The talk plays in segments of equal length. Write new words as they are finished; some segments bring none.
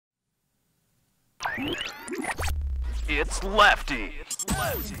It's Lefty.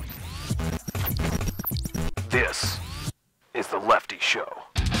 This is the Lefty Show.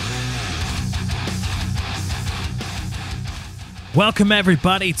 Welcome,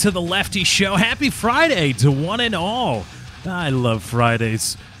 everybody, to the Lefty Show. Happy Friday to one and all. I love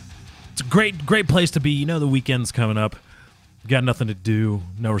Fridays. It's a great place to be. You know the weekend's coming up. You got nothing to do,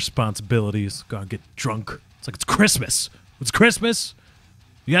 no responsibilities. Go out and get drunk. It's like it's Christmas. It's Christmas.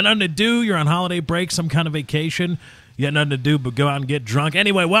 You got nothing to do. You're on holiday break, some kind of vacation. You got nothing to do but go out and get drunk.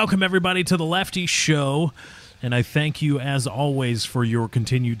 Anyway, welcome, everybody, to the Lefty Show. And I thank you, as always, for your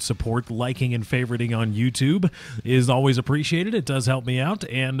continued support. Liking and favoriting on YouTube is always appreciated. It does help me out.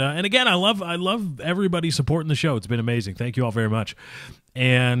 And again, I love everybody supporting the show. It's been amazing. Thank you all very much.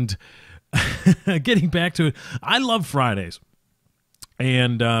 And getting back to it, I love Fridays.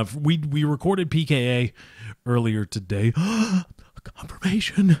 And we recorded PKA earlier today.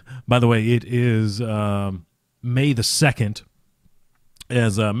 Confirmation. By the way, it is May the 2nd.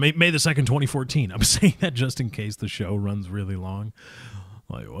 As May the 2nd, 2014. I'm saying that just in case the show runs really long.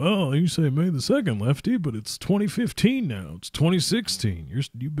 Like, well, you say May the 2nd, Lefty, but it's 2015 now. It's 2016.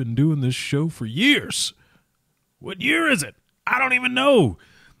 You've been doing this show for years. What year is it? I don't even know.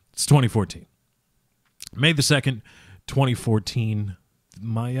 It's 2014. May the 2nd, 2014.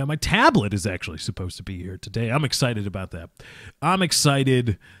 My tablet is actually supposed to be here today. I'm excited about that. I'm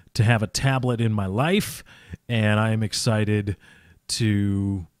excited to have a tablet in my life, and I'm excited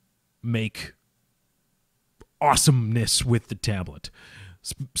to make awesomeness with the tablet.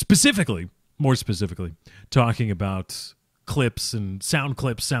 More specifically, talking about clips and sound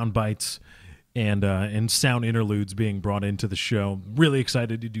bites, and sound interludes being brought into the show. Really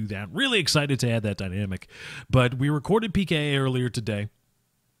excited to do that. Really excited to add that dynamic. But we recorded PKA earlier today.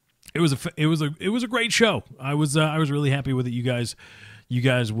 It was a great show. I was really happy with it. You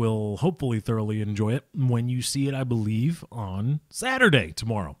guys will hopefully thoroughly enjoy it when you see it, I believe, on Saturday,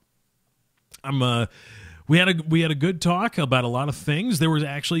 tomorrow. We had a good talk about a lot of things. There was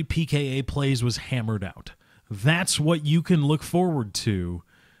actually PKA plays was hammered out. That's what you can look forward to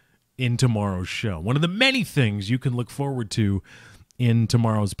in tomorrow's show. One of the many things you can look forward to in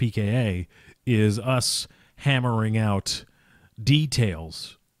tomorrow's PKA is us hammering out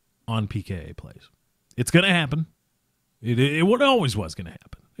details on PKA plays. It's going to happen. It always was going to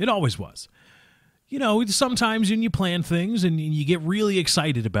happen. It always was. You know, sometimes when you plan things and you get really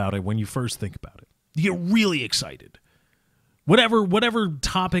excited about it when you first think about it. You get really excited. Whatever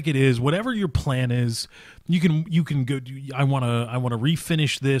topic it is, whatever your plan is, you can go. I want to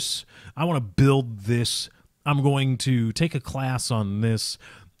refinish this. I want to build this. I'm going to take a class on this,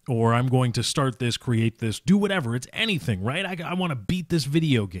 or I'm going to start this, create this, do whatever. It's anything, right? I want to beat this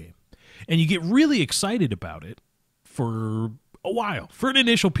video game, and you get really excited about it. For a while, for an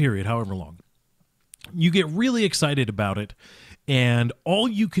initial period, however long. You get really excited about it, and all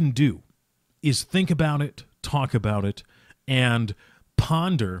you can do is think about it, talk about it, and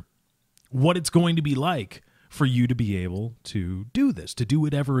ponder what it's going to be like for you to be able to do this, to do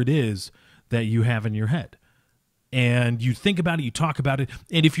whatever it is that you have in your head. And you think about it, you talk about it,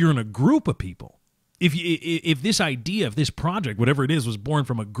 and if you're in a group of people, if this idea, if this project, whatever it is, was born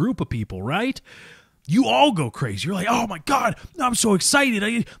from a group of people, right? You all go crazy. You're like, oh my God, I'm so excited.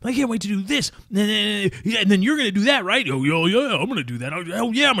 I can't wait to do this. And then you're going to do that, right? Oh, yeah, I'm going to do that.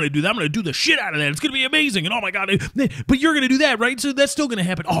 Oh, yeah, I'm going to do that. I'm going to do the shit out of that. It's going to be amazing. And oh my God. But you're going to do that, right? So that's still going to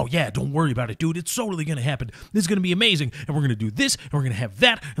happen. Oh, yeah, don't worry about it, dude. It's totally going to happen. This is going to be amazing. And we're going to do this, and we're going to have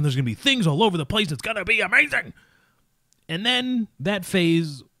that. And there's going to be things all over the place. It's going to be amazing. And then that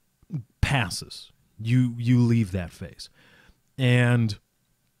phase passes. You leave that phase. And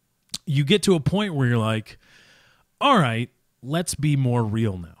you get to a point where you're like, all right, let's be more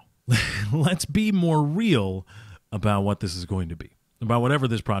real now. Let's be more real about what this is going to be, about whatever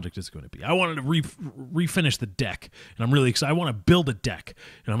this project is going to be. I wanted to refinish the deck, and I'm really excited. I want to build a deck,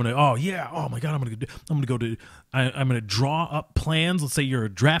 and I'm going to, oh my God, I'm going to draw up plans. Let's say you're a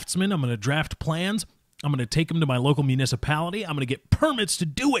draftsman. I'm going to draft plans. I'm going to take them to my local municipality. I'm going to get permits to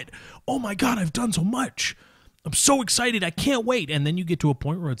do it. Oh my God, I've done so much. I'm so excited. I can't wait. And then you get to a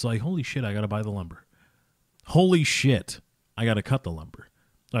point where it's like, holy shit, I got to buy the lumber. Holy shit, I got to cut the lumber.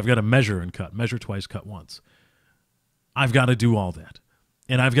 I've got to measure and cut. Measure twice, cut once. I've got to do all that.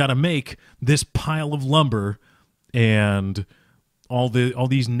 And I've got to make this pile of lumber and all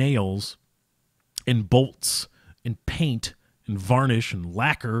these nails and bolts and paint and varnish and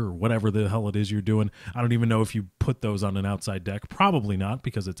lacquer or whatever the hell it is you're doing. I don't even know if you put those on an outside deck. Probably not,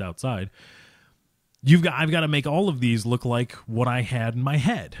 because it's outside. I've got to make all of these look like what I had in my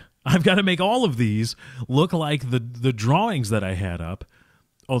head. I've got to make all of these look like the drawings that I had up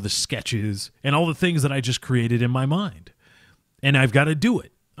the sketches and all the things that I just created in my mind. And I've got to do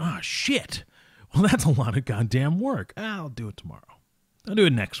it. Ah, shit. Well, that's a lot of goddamn work. I'll do it tomorrow. I'll do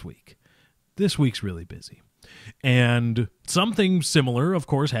it next week. This week's really busy. And something similar, of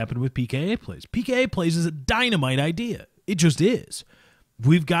course, happened with PKA Plays. PKA Plays is a dynamite idea. It just is.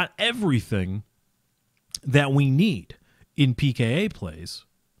 We've got everything that we need in PKA Plays.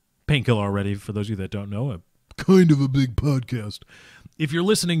 Painkiller already, for those of you that don't know, a kind of a big podcast. If you're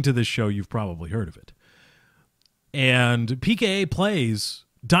listening to this show, you've probably heard of it. And PKA Plays,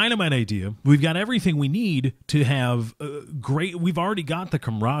 dynamite idea. We've got everything we need to have great. We've already got the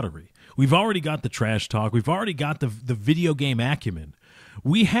camaraderie. We've already got the trash talk. We've already got the video game acumen.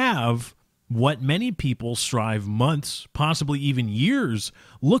 We have what many people strive months, possibly even years,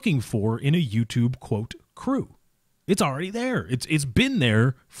 looking for in a YouTube, quote, crew. It's already there. It's been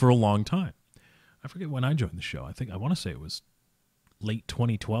there for a long time. I forget when I joined the show. I want to say it was late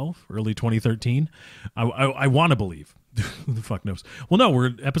 2012, early 2013. I want to believe. Who the fuck knows? Well, no, we're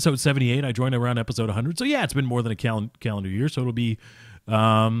at episode 78. I joined around episode 100. So, yeah, it's been more than a calendar year. So it'll be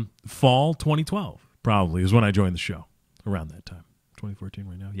fall 2012, probably, is when I joined the show. Around that time. 2014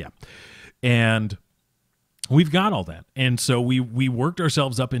 right now? Yeah. And we've got all that. And so we worked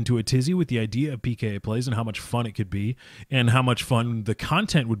ourselves up into a tizzy with the idea of PKA Plays and how much fun it could be and how much fun the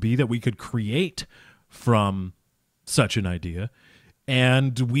content would be that we could create from such an idea.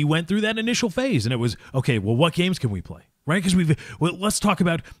 And we went through that initial phase, and it was, okay, well, what games can we play? Right? Because let's talk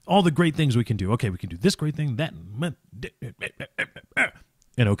about all the great things we can do. Okay, we can do this great thing, that,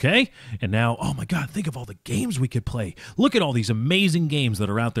 and okay, and now, oh my God, think of all the games we could play. Look at all these amazing games that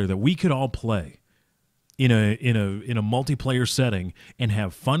are out there that we could all play in a multiplayer setting and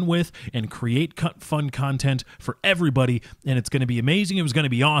have fun with and create fun content for everybody, and it's going to be amazing. It was going to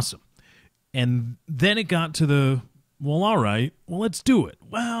be awesome. And then it got to the, well, all right, well, let's do it.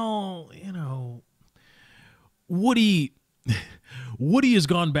 Well, Woody has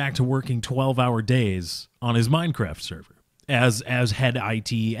gone back to working 12-hour days on his Minecraft server as head IT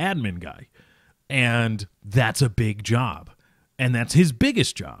admin guy. And that's a big job. And that's his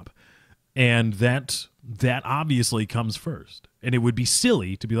biggest job. And that obviously comes first. And it would be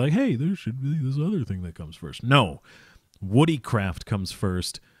silly to be like, hey, there should be this other thing that comes first. No. Woodycraft comes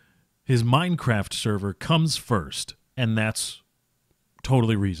first. His Minecraft server comes first. And that's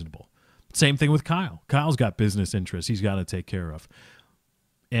totally reasonable. Same thing with Kyle. Kyle's got business interests he's got to take care of.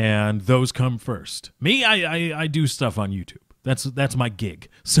 And those come first. Me, I do stuff on YouTube. That's my gig.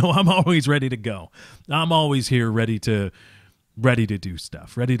 So I'm always ready to go. I'm always here ready to do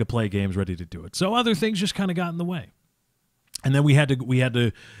stuff, ready to play games, ready to do it. So other things just kind of got in the way. And then we had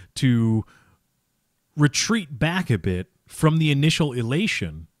to retreat back a bit from the initial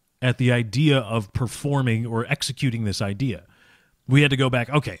elation at the idea of performing or executing this idea. We had to go back,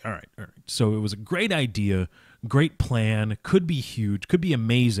 okay, all right. So it was a great idea, great plan, could be huge, could be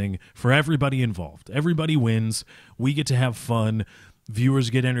amazing for everybody involved. Everybody wins. We get to have fun. Viewers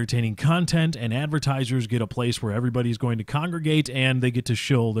get entertaining content, and advertisers get a place where everybody's going to congregate, and they get to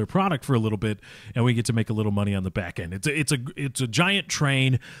shill their product for a little bit, and we get to make a little money on the back end. It's a giant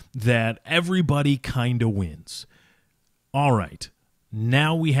train that everybody kind of wins. All right.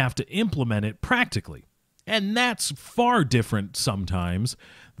 Now we have to implement it practically. And that's far different sometimes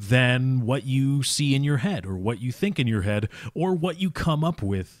than what you see in your head or what you think in your head or what you come up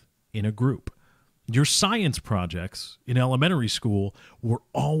with in a group. Your science projects in elementary school were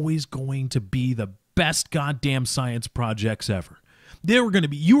always going to be the best goddamn science projects ever. You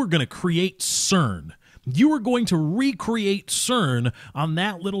were going to create CERN. You were going to recreate CERN on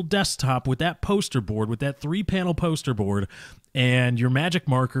that little desktop with that poster board, with that 3-panel poster board, and your magic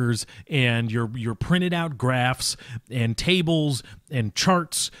markers and your printed out graphs and tables and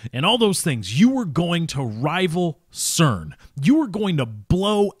charts and all those things. You were going to rival CERN. You were going to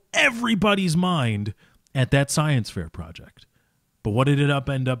blow everybody's mind at that science fair project. But what did it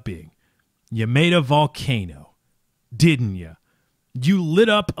end up being? You made a volcano, didn't you? You lit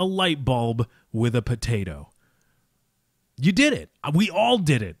up a light bulb with a potato. You did it. We all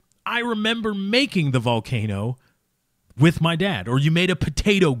did it. I remember making the volcano with my dad. Or you made a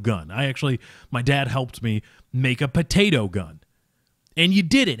potato gun. My dad helped me make a potato gun. And you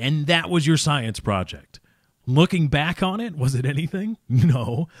did it. And that was your science project. Looking back on it, was it anything?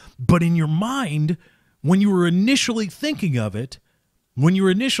 No. But in your mind, when you were initially thinking of it, when you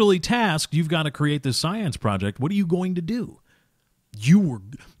were initially tasked, you've got to create this science project, what are you going to do? You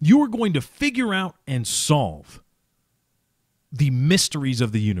were going to figure out and solve the mysteries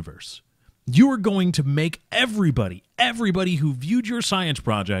of the universe. You are going to make everybody who viewed your science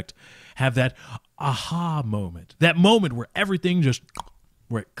project have that aha moment, that moment where everything just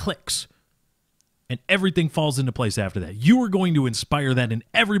where it clicks and everything falls into place after that. You were going to inspire that in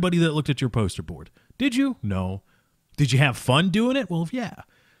everybody that looked at your poster board. Did you? No. Did you have fun doing it? Well, yeah.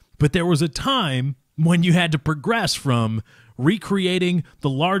 But there was a time when you had to progress from recreating the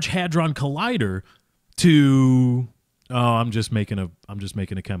Large Hadron Collider to, I'm just making a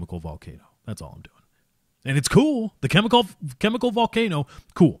chemical volcano. That's all I'm doing. And it's cool. The chemical volcano,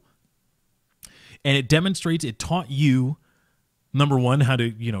 cool. And it taught you, number one, how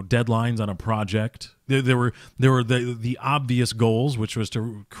to, deadlines on a project. There were the obvious goals, which was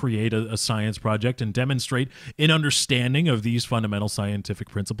to create a science project and demonstrate an understanding of these fundamental scientific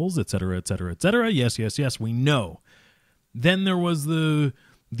principles, et cetera, et cetera, et cetera. Yes, we know. Then there was the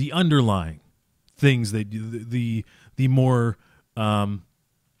underlying things, the more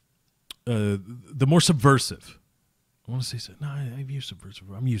subversive. I want to say, no, I've used subversive.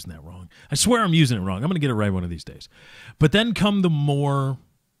 I'm using that wrong. I swear I'm using it wrong. I'm going to get it right one of these days. But then come the more,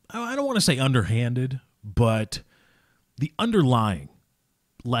 I don't want to say underhanded, but the underlying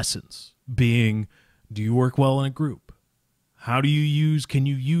lessons being, do you work well in a group? Can you use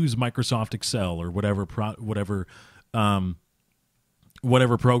Microsoft Excel or whatever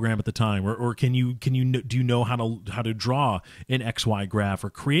program at the time, or do you know how to draw an XY graph or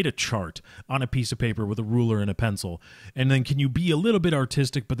create a chart on a piece of paper with a ruler and a pencil? And then can you be a little bit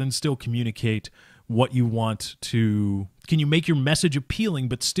artistic but then still communicate what you want to? Can you make your message appealing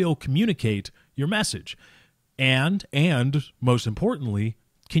but still communicate your message? And most importantly,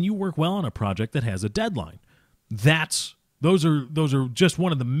 can you work well on a project that has a deadline? Those are just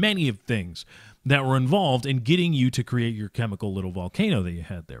one of the many of things that were involved in getting you to create your chemical little volcano that you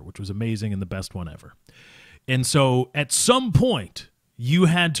had there, which was amazing and the best one ever. And so at some point, you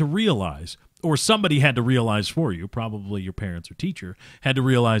had to realize, or somebody had to realize for you, probably your parents or teacher, had to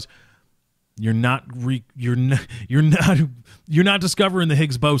realize you're not discovering the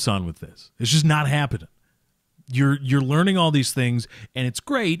Higgs boson with this. It's just not happening. You're learning all these things, and it's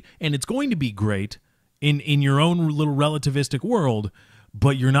great, and it's going to be great in your own little relativistic world,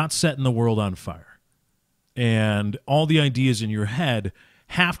 but you're not setting the world on fire. And all the ideas in your head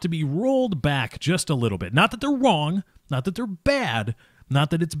have to be rolled back just a little bit. Not that they're wrong, not that they're bad, not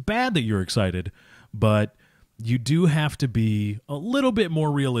that it's bad that you're excited, but you do have to be a little bit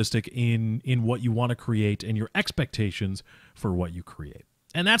more realistic in what you want to create and your expectations for what you create.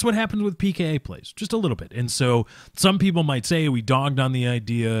 And that's what happens with PKA plays, just a little bit. And so some people might say we dogged on the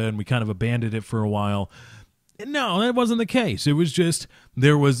idea and we kind of abandoned it for a while. No, that wasn't the case. It was just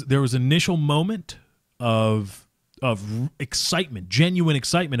there was initial moment of excitement, genuine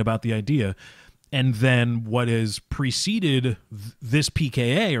excitement about the idea, and then what has preceded this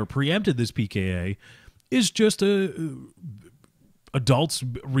PKA or preempted this PKA is just adults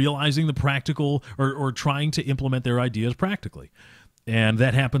realizing the practical or trying to implement their ideas practically. And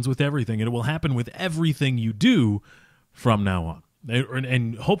that happens with everything, and it will happen with everything you do from now on.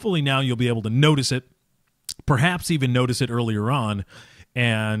 And hopefully now you'll be able to notice it, perhaps even notice it earlier on,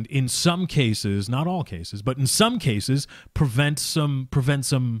 and in some cases, not all cases, but in some cases, prevent some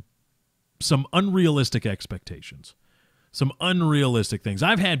unrealistic expectations, some unrealistic things.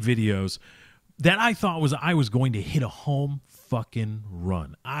 I've had videos that I thought I was going to hit a home fucking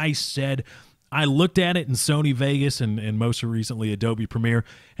run. I looked at it in Sony Vegas and most recently Adobe Premiere,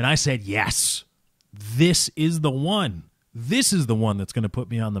 and I said, yes, this is the one. This is the one that's going to put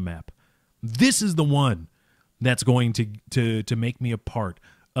me on the map. This is the one that's going to make me a part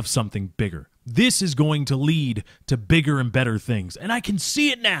of something bigger. This is going to lead to bigger and better things. And I can see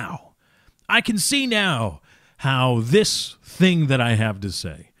it now. I can see now how this thing that I have to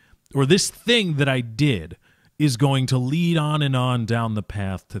say, or this thing that I did, is going to lead on and on down the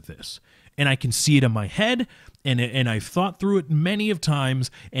path to this. And I can see it in my head, and I've thought through it many of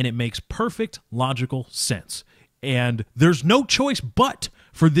times, and it makes perfect logical sense. And there's no choice but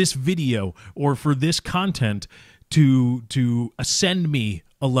for this video or for this content to ascend me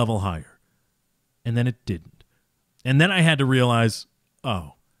a level higher. And then it didn't. And then I had to realize,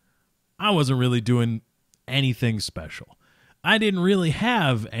 I wasn't really doing anything special. I didn't really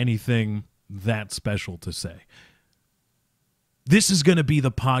have anything that special to say. This is going to be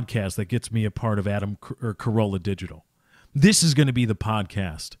the podcast that gets me a part of Corolla Digital. This is going to be the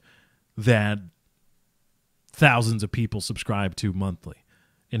podcast that thousands of people subscribe to monthly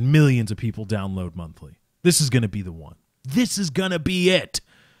and millions of people download monthly. This is going to be the one. This is going to be it.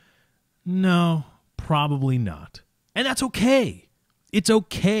 No, probably not. And that's okay. It's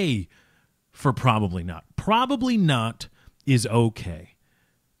okay for probably not. Probably not is okay,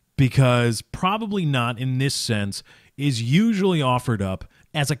 because probably not in this sense is usually offered up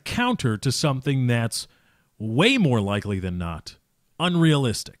as a counter to something that's way more likely than not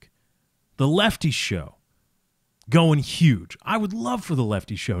unrealistic. The Lefty Show, going huge. I would love for the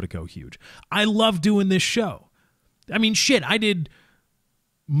Lefty Show to go huge. I love doing this show. I mean, shit, I did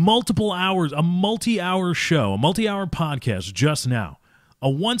multiple hours, a multi-hour show, a multi-hour podcast just now. A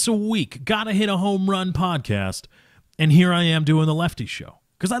once a week, gotta hit a home run podcast, and here I am doing the Lefty Show.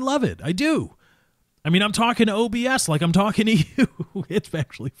 Because I love it. I do. I mean, I'm talking to OBS like I'm talking to you. It's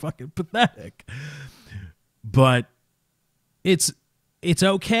actually fucking pathetic. But it's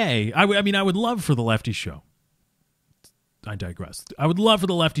okay. I mean, I would love for the Lefty Show. I digress. I would love for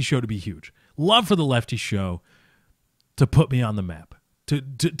the Lefty Show to be huge. Love for the Lefty Show to put me on the map.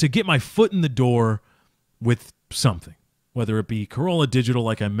 To get my foot in the door with something. Whether it be Corolla Digital,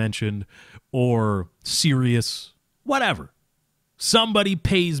 like I mentioned, or Sirius, whatever. Somebody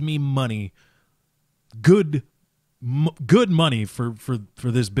pays me money, good money for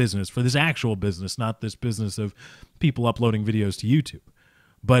this business, for this actual business, not this business of people uploading videos to YouTube.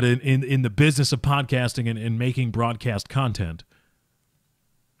 But in the business of podcasting and making broadcast content,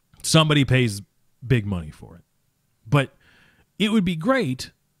 somebody pays big money for it. But it would be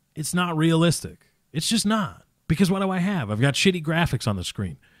great. It's not realistic. It's just not. Because what do I have? I've got shitty graphics on the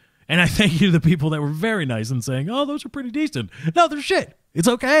screen. And I thank you to the people that were very nice and saying, oh, those are pretty decent. No, they're shit. It's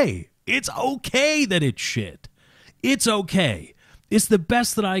okay. It's okay that it's shit. It's okay. It's the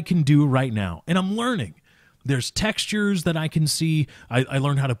best that I can do right now. And I'm learning. There's textures that I can see. I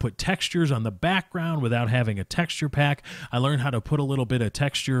learned how to put textures on the background without having a texture pack. I learned how to put a little bit of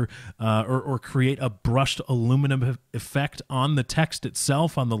texture or create a brushed aluminum effect on the text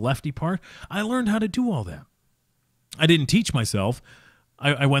itself on the Lefty part. I learned how to do all that. I didn't teach myself.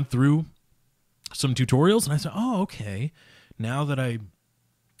 I went through some tutorials and I said, oh, okay. Now that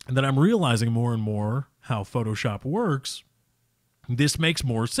I'm realizing more and more how Photoshop works, this makes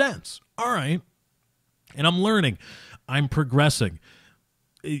more sense. All right. And I'm learning. I'm progressing.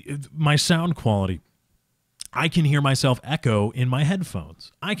 My sound quality. I can hear myself echo in my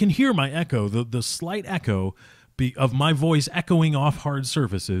headphones. I can hear my echo, the slight echo of my voice echoing off hard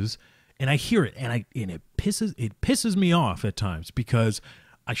surfaces, and I hear it, and it pisses me off at times because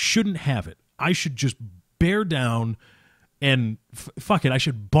I shouldn't have it. I should just bear down and fuck it. I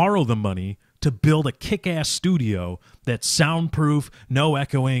should borrow the money to build a kick-ass studio that's soundproof, no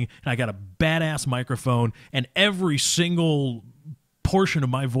echoing, and I got a badass microphone, and every single portion of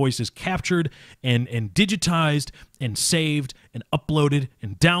my voice is captured and digitized and saved and uploaded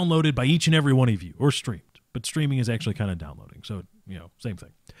and downloaded by each and every one of you, or streamed. But streaming is actually kind of downloading, so, same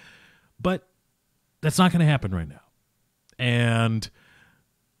thing. But that's not going to happen right now. And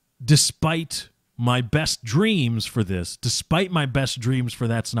despite my best dreams for this,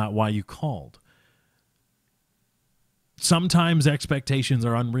 That's Not Why You Called, sometimes expectations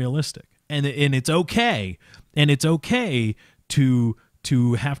are unrealistic. And it's okay. And it's okay to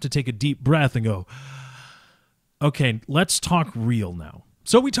have to take a deep breath and go, okay, let's talk real now.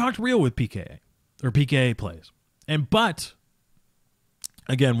 So we talked real with PKA, or PKA plays. But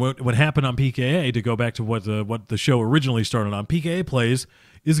again, what happened on PKA, to go back to what the show originally started on, PKA plays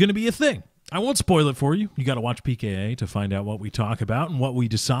is going to be a thing. I won't spoil it for you. You got to watch PKA to find out what we talk about and what we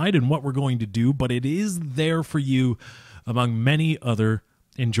decide and what we're going to do, but it is there for you among many other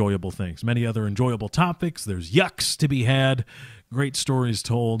enjoyable things, many other enjoyable topics. There's yucks to be had, great stories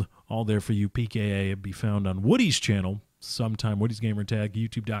told, all there for you. PKA will be found on Woody's channel sometime, Woody's Gamertag,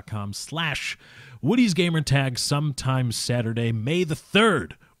 youtube.com/Woody's Gamertag, sometime Saturday, May the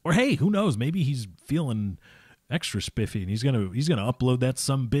 3rd. Or hey, who knows, maybe he's feeling extra spiffy and he's gonna upload that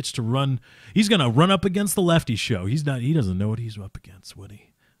sumbitch to run. He's gonna run up against the Lefty Show. He doesn't know what he's up against,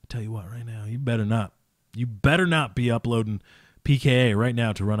 Woody. I tell you what, right now, you better not be uploading PKA right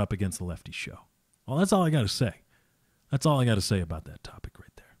now to run up against the Lefty Show. Well, that's all I gotta say. That's all I gotta say about that topic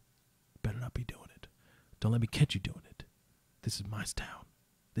right there. Better not be doing it. Don't let me catch you doing it. This is my town.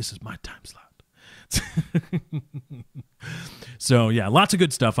 This is my time slot. So yeah, lots of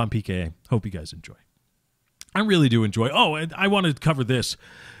good stuff on PKA. Hope you guys enjoy. I really do enjoy. Oh, and I want to cover this.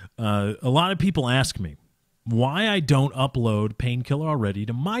 A lot of people ask me why I don't upload Painkiller Already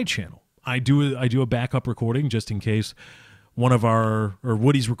to my channel. I do a backup recording just in case one of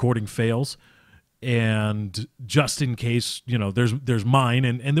Woody's recording fails, and just in case there's mine,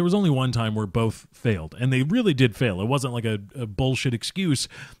 and there was only one time where both failed, and they really did fail. It wasn't like a bullshit excuse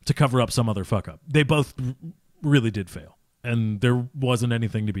to cover up some other fuck up. They both really did fail, and there wasn't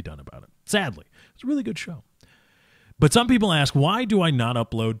anything to be done about it. Sadly, it's a really good show. But some people ask, why do I not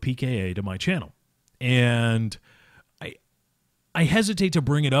upload PKA to my channel? And I hesitate to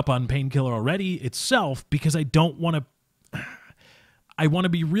bring it up on Painkiller Already itself because I don't want to. I want to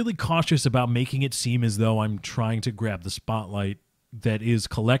be really cautious about making it seem as though I'm trying to grab the spotlight that is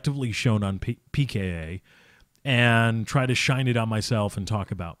collectively shown on PKA and try to shine it on myself and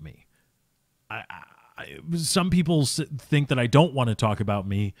talk about me. Some people think that I don't want to talk about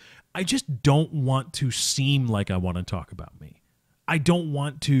me. I just don't want to seem like I want to talk about me. I don't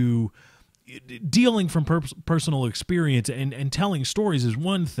want to... Dealing from personal experience and telling stories is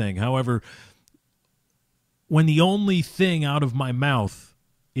one thing. However, when the only thing out of my mouth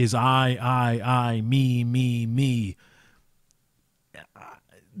is I, me,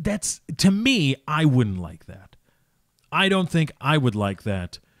 that's, to me, I wouldn't like that. I don't think I would like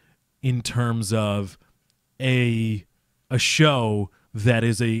that in terms of a show that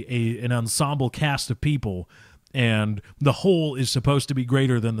is an ensemble cast of people, and the whole is supposed to be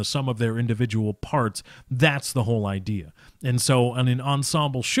greater than the sum of their individual parts. That's the whole idea. And so on an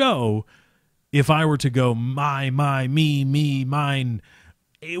ensemble show, if I were to go my, me, mine,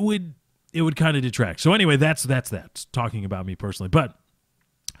 it would kind of detract. So anyway, that's talking about me personally. But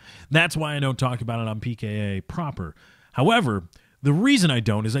that's why I don't talk about it on PKA proper. However, the reason I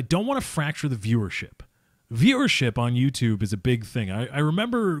don't is I don't want to fracture the viewership. Viewership on YouTube is a big thing. I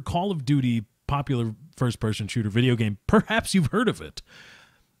remember Call of Duty, popular first-person shooter video game. Perhaps you've heard of it.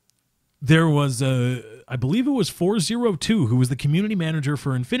 There was, I believe it was 402, who was the community manager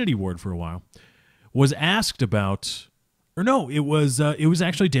for Infinity Ward for a while, was asked about, or no, it was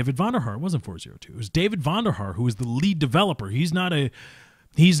actually David Vonderhaar. It wasn't 402. It was David Vonderhaar, who was the lead developer. He's not a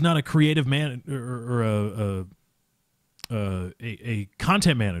creative man or a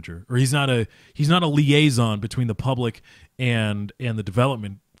content manager, or he's not a liaison between the public and the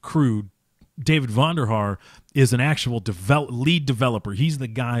development crew. David Vonderhaar is an actual lead developer. He's the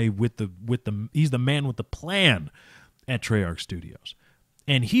guy he's the man with the plan at Treyarch Studios.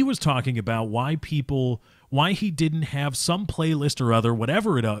 And he was talking about why he didn't have some playlist or other,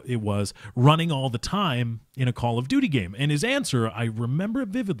 whatever it was, running all the time in a Call of Duty game. And his answer, I remember it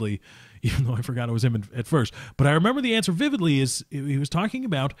vividly, even though I forgot it was him at first, but I remember the answer vividly, is he was talking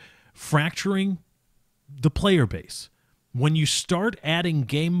about fracturing the player base. When you start adding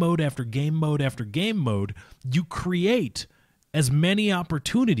game mode after game mode after game mode, you create as many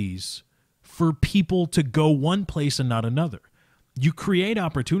opportunities for people to go one place and not another. You create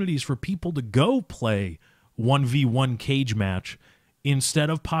opportunities for people to go play 1v1 cage match instead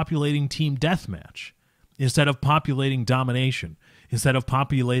of populating team deathmatch, instead of populating domination, instead of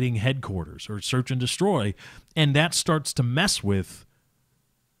populating headquarters or search and destroy, and that starts to mess with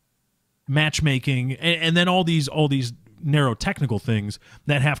matchmaking and then all these narrow technical things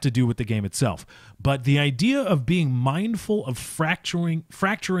that have to do with the game itself. But the idea of being mindful of fracturing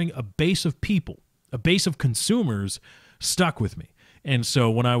a base of people, a base of consumers, stuck with me. And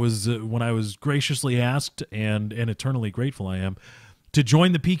so when I was graciously asked, and eternally grateful I am, to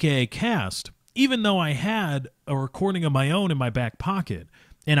join the PKA cast, even though I had a recording of my own in my back pocket,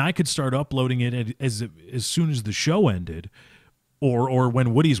 and I could start uploading it as soon as the show ended, or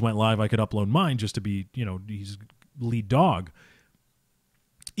when Woody's went live, I could upload mine just to be, he's lead dog.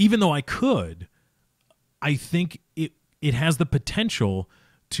 Even though I could, I think it has the potential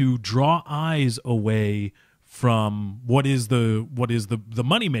to draw eyes away from what is the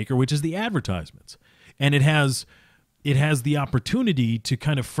moneymaker, which is the advertisements. And it has the opportunity to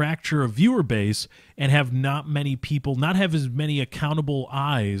kind of fracture a viewer base and have not have as many accountable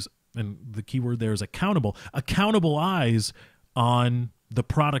eyes, and the key word there is accountable eyes on the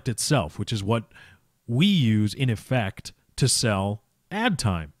product itself, which is what we use in effect to sell ad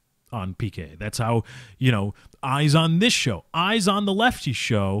time on PKA. That's how, eyes on this show, eyes on the Lefty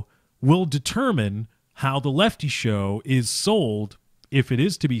show will determine how the Lefty show is sold, if it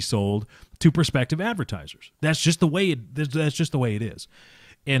is to be sold, to prospective advertisers. That's just the way it is.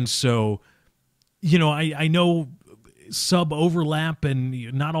 And so, I know sub overlap,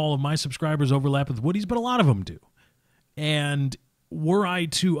 and not all of my subscribers overlap with Woody's, but a lot of them do. And were I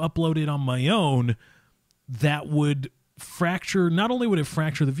to upload it on my own, that would fracture, not only would it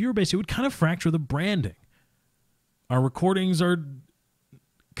fracture the viewer base, it would kind of fracture the branding. Our recordings are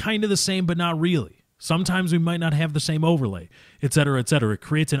kind of the same, but not really. Sometimes we might not have the same overlay, et cetera, et cetera. It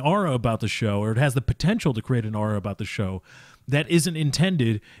creates an aura about the show, or it has the potential to create an aura about the show that isn't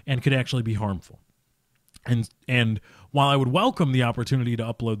intended and could actually be harmful. And while I would welcome the opportunity to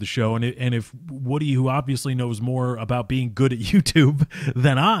upload the show, and if Woody, who obviously knows more about being good at YouTube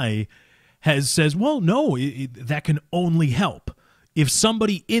than I, says, well, no, that can only help. If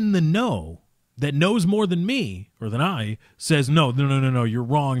somebody in the know that knows more than me or than I says, no, you're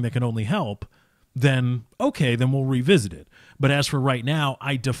wrong, that can only help, then okay, then we'll revisit it. But as for right now,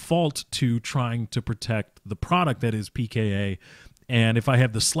 I default to trying to protect the product that is PKA. And if I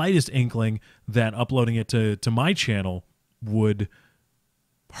have the slightest inkling that uploading it to my channel would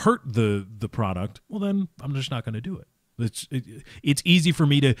hurt the product, well, then I'm just not going to do it. It's easier for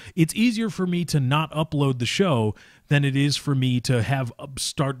me to not upload the show than it is for me to have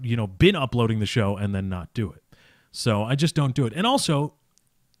been uploading the show and then not do it. So I just don't do it. And also,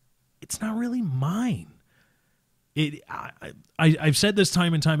 it's not really mine. I've said this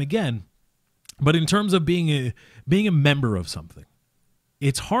time and time again, but in terms of being a member of something,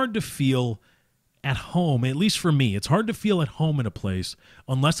 it's hard to feel at home, at least for me. It's hard to feel at home in a place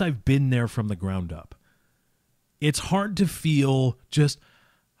unless I've been there from the ground up. It's hard to feel just,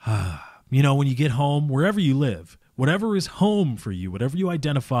 when you get home, wherever you live, whatever is home for you, whatever you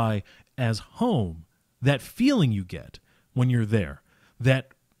identify as home, that feeling you get when you're there,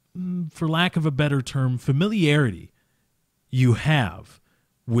 that, for lack of a better term, familiarity you have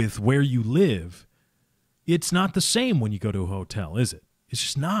with where you live, it's not the same when you go to a hotel, is it? It's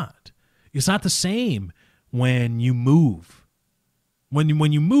just not. It's not the same when you move. When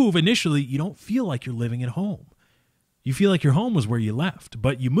you move initially, you don't feel like you're living at home. You feel like your home was where you left,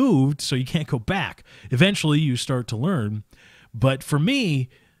 but you moved, so you can't go back. Eventually, you start to learn. But for me,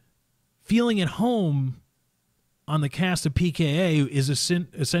 feeling at home on the cast of PKA is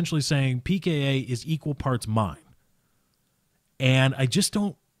essentially saying PKA is equal parts mine. And I just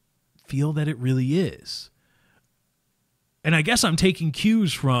don't feel that it really is. And I guess I'm taking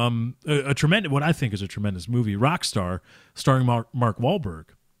cues from what I think is a tremendous movie, Rockstar, starring Mark Wahlberg,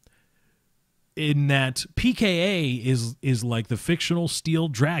 in that PKA is like the fictional steel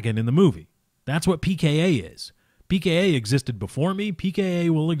dragon in the movie. That's what PKA is. PKA existed before me. PKA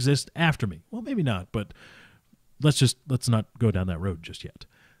will exist after me. Well, maybe not, but let's not go down that road just yet.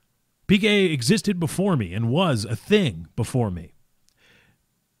 PKA existed before me and was a thing before me.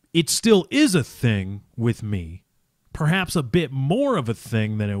 It still is a thing with me, perhaps a bit more of a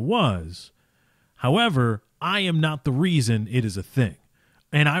thing than it was. However, I am not the reason it is a thing.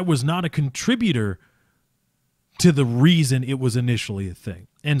 And I was not a contributor to the reason it was initially a thing.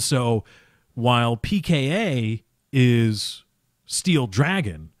 And so while PKA is Steel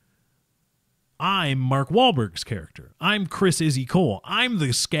Dragon, I'm Mark Wahlberg's character. I'm Chris Izzy Cole. I'm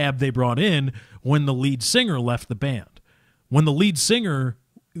the scab they brought in when the lead singer left the band. When the lead singer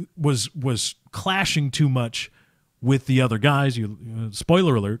was clashing too much with the other guys.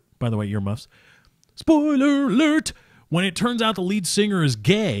 Spoiler alert, by the way, earmuffs. Spoiler alert! When it turns out the lead singer is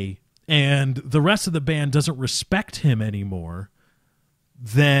gay and the rest of the band doesn't respect him anymore,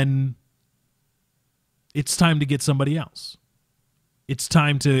 then it's time to get somebody else. It's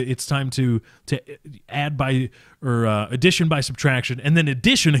time to add by or addition by subtraction, and then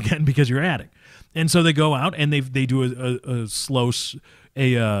addition again because you're adding. And so they go out and they do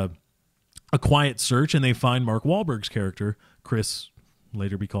a quiet search, and they find Mark Wahlberg's character, Chris,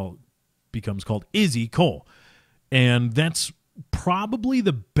 later becomes called Izzy Cole. And that's probably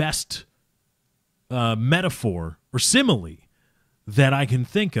the best metaphor or simile that I can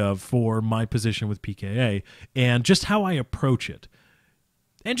think of for my position with PKA and just how I approach it.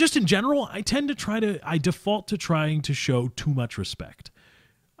 And just in general, I default to trying to show too much respect.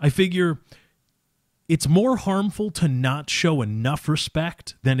 I figure it's more harmful to not show enough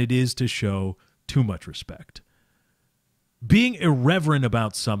respect than it is to show too much respect. Being irreverent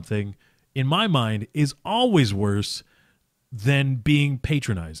about something, in my mind, is always worse than being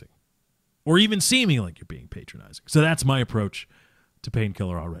patronizing or even seeming like you're being patronizing. So that's my approach to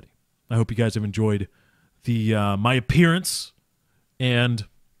Painkiller already. I hope you guys have enjoyed my appearance and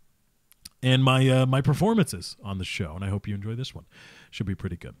my performances on the show, and I hope you enjoy this one. Should be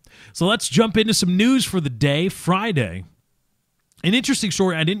pretty good. So let's jump into some news for the day. Friday, an interesting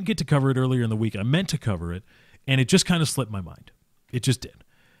story. I didn't get to cover it earlier in the week. I meant to cover it, and it just kind of slipped my mind. It just did.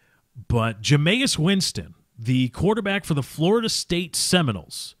 But Jameis Winston, the quarterback for the Florida State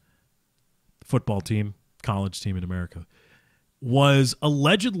Seminoles, football team, college team in America, was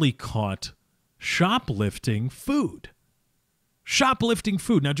allegedly caught shoplifting food. Shoplifting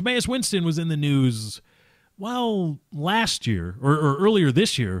food. Now, Jameis Winston was in the news, last year or earlier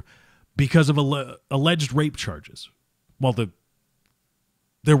this year because of alleged rape charges. Well,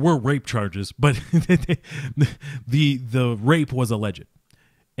 there were rape charges, but the rape was alleged.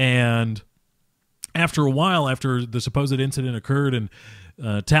 And after a while, after the supposed incident occurred in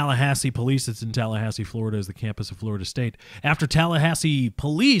Tallahassee police, it's in Tallahassee, Florida, is the campus of Florida State. After Tallahassee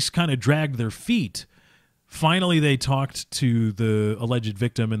police kind of dragged their feet, finally they talked to the alleged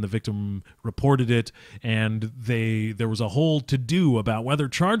victim, and the victim reported it, and there was a whole to-do about whether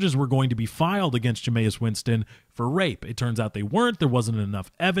charges were going to be filed against Jameis Winston for rape. It turns out they weren't. There wasn't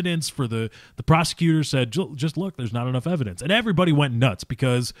enough evidence for the prosecutor said, just look, there's not enough evidence. And everybody went nuts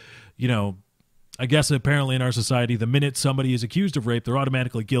because, I guess apparently in our society, the minute somebody is accused of rape, they're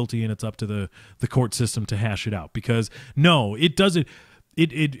automatically guilty, and it's up to the court system to hash it out. Because no, it doesn't.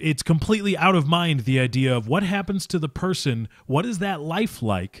 It's completely out of mind, the idea of what happens to the person. What is that life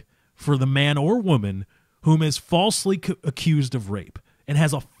like for the man or woman whom is falsely accused of rape and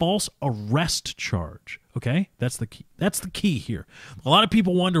has a false arrest charge? Okay, that's the key. That's the key here. A lot of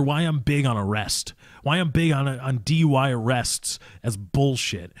people wonder why I'm big on arrest, why I'm big on DUI arrests as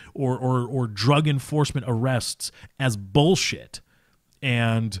bullshit, or drug enforcement arrests as bullshit,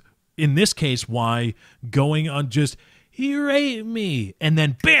 and in this case, why going on just he raped me and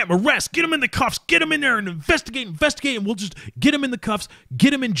then bam, arrest, get him in the cuffs, get him in there and investigate, and we'll just get him in the cuffs,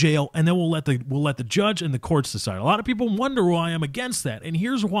 get him in jail, and then we'll let the judge and the courts decide. A lot of people wonder why I'm against that, and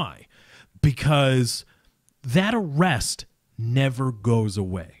here's why: because that arrest never goes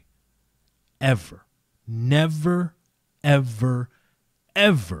away. Ever. Never, ever,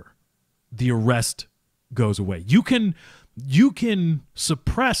 ever the arrest goes away. You can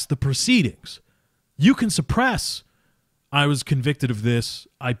suppress the proceedings. You can suppress, I was convicted of this,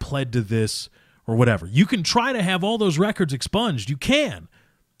 I pled to this, or whatever. You can try to have all those records expunged. You can.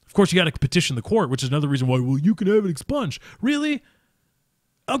 Of course, you got to petition the court, which is another reason why, well, you can have it expunged. Really?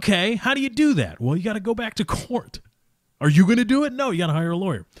 Okay, how do you do that? Well, you got to go back to court. Are you going to do it? No, you got to hire a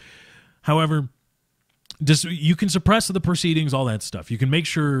lawyer. However, you can suppress the proceedings, all that stuff. You can make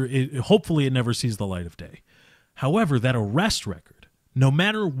sure, hopefully it never sees the light of day. However, that arrest record, no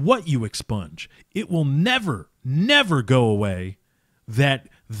matter what you expunge, it will never, never go away that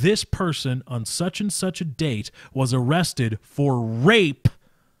this person on such and such a date was arrested for rape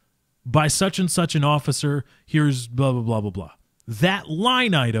by such and such an officer. Here's blah, blah, blah, blah, blah. That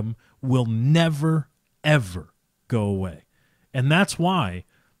line item will never, ever go away. And that's why,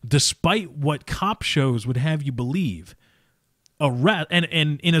 despite what cop shows would have you believe, and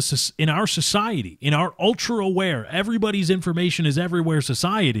in our society, in our ultra-aware, everybody's information is everywhere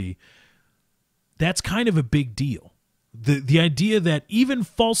society, that's kind of a big deal. The idea that even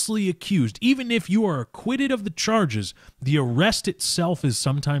falsely accused, even if you are acquitted of the charges, the arrest itself is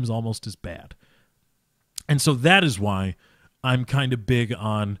sometimes almost as bad. And so that is why I'm kind of big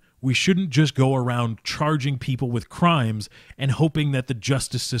on we shouldn't just go around charging people with crimes and hoping that the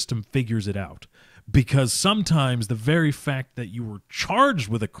justice system figures it out. Because sometimes the very fact that you were charged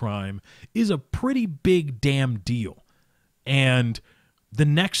with a crime is a pretty big damn deal. And the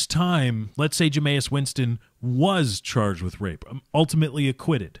next time, let's say Jameis Winston was charged with rape, ultimately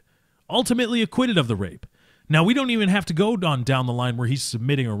acquitted of the rape. Now, we don't even have to go down the line where he's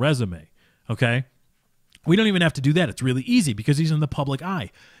submitting a resume, okay? We don't even have to do that. It's really easy because he's in the public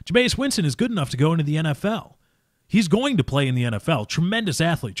eye. Jameis Winston is good enough to go into the NFL. He's going to play in the NFL. Tremendous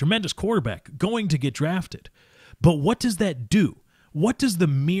athlete, tremendous quarterback, going to get drafted. But what does that do? What does the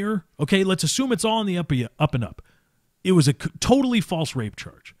mere, okay, let's assume it's all in the up and up. It was a totally false rape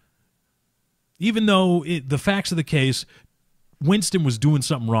charge. Even though the facts of the case, Winston was doing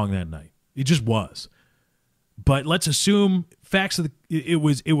something wrong that night. It just was. But let's assume facts of it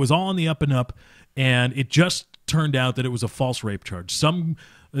was all in the up and up, and it just turned out that it was a false rape charge. Some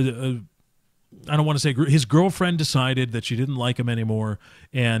I don't want to say his girlfriend decided that she didn't like him anymore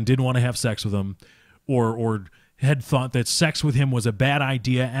and didn't want to have sex with him, or had thought that sex with him was a bad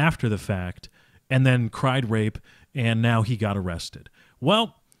idea after the fact, and then cried rape, and now he got arrested.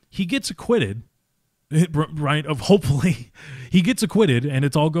 Well, he gets acquitted, right? Hopefully he gets acquitted and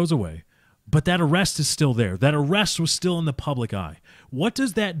it all goes away. But that arrest is still there. That arrest was still in the public eye. What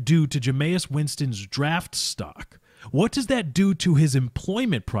does that do to Jameis Winston's draft stock? What does that do to his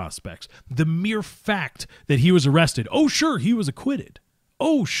employment prospects? The mere fact that he was arrested. Oh, sure, he was acquitted.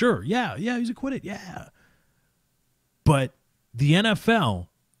 Oh, sure, yeah, he's acquitted, yeah. But the NFL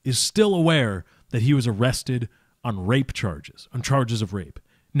is still aware that he was arrested on rape charges, on charges of rape.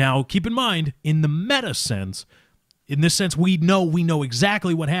 Now, keep in mind, in the meta sense, in this sense, we know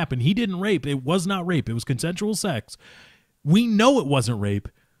exactly what happened. He didn't rape. It was not rape. It was consensual sex. We know it wasn't rape.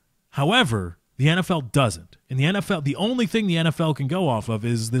 However, the NFL doesn't. In the NFL, the only thing the NFL can go off of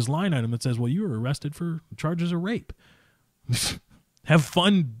is this line item that says, well, you were arrested for charges of rape. Have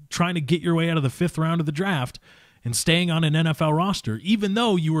fun trying to get your way out of the 5th round of the draft and staying on an NFL roster, even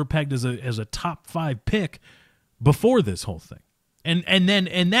though you were pegged as a top 5 pick before this whole thing. And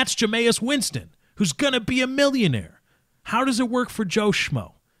that's Jameis Winston, who's going to be a millionaire. How does it work for Joe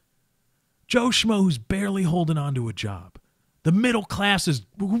Schmo? Joe Schmo, who's barely holding on to a job. The middle class is,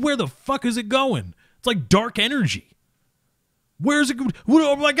 where the fuck is it going? It's like dark energy. Where's it going?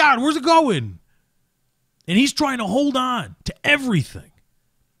 Oh my God, where's it going? And he's trying to hold on to everything.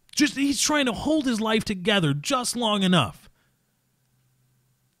 He's trying to hold his life together just long enough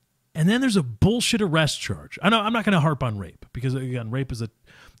And then there's a bullshit arrest charge. I know I'm not going to harp on rape because, again, rape is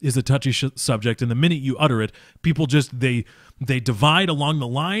a touchy subject. And the minute you utter it, people just they divide along the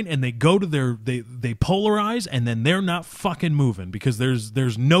line and they go to they polarize, and then they're not fucking moving because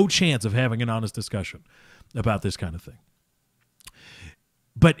there's no chance of having an honest discussion about this kind of thing.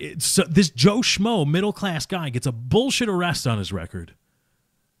 But this Joe Schmo middle class guy gets a bullshit arrest on his record.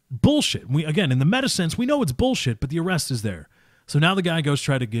 Bullshit. Again, in the meta sense, we know it's bullshit, but the arrest is there. So now the guy goes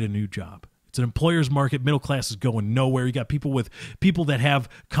try to get a new job. It's an employer's market. Middle class is going nowhere. You got people that have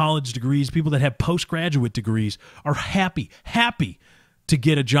college degrees, people that have postgraduate degrees are happy to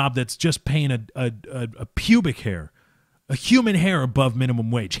get a job that's just paying a pubic hair, a human hair above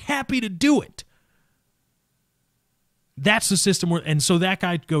minimum wage. Happy to do it. That's the system and so that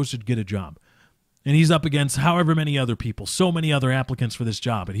guy goes to get a job. And he's up against however many other people, so many other applicants for this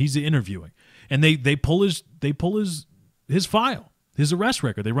job, and he's interviewing. And they pull his file, his arrest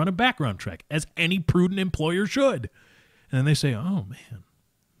record. They run a background check, as any prudent employer should. And then they say, oh, man,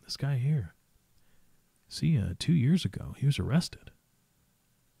 this guy here, see, 2 years ago, he was arrested.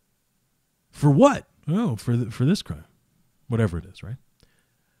 For what? Oh, for this crime. Whatever it is, right?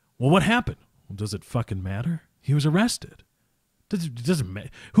 Well, what happened? Well, does it fucking matter? He was arrested. It doesn't matter.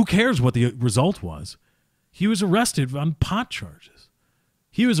 Who cares what the result was? He was arrested on pot charges.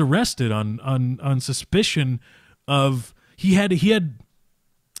 He was arrested on suspicion of he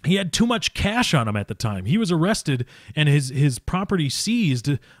had too much cash on him at the time. He was arrested and his property seized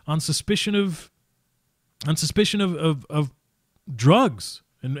on suspicion of drugs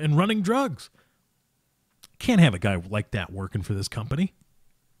and running drugs. Can't have a guy like that working for this company.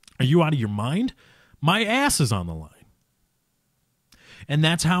 Are you out of your mind? My ass is on the line. And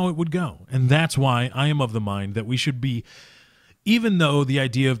that's how it would go. And that's why I am of the mind that we should be, even though the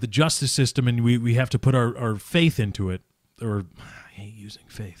idea of the justice system and we have to put our faith into it, or I hate using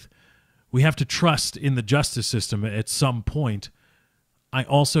faith, we have to trust in the justice system at some point. I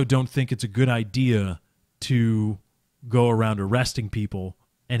also don't think it's a good idea to go around arresting people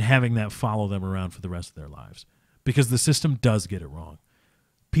and having that follow them around for the rest of their lives, because the system does get it wrong.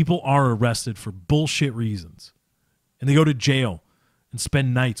 People are arrested for bullshit reasons, and they go to jail and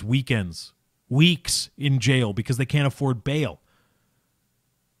spend nights, weekends, weeks in jail because they can't afford bail.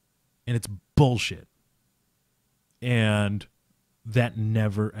 And it's bullshit. And that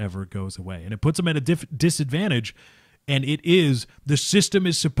never, ever goes away. And it puts them at a disadvantage. And the system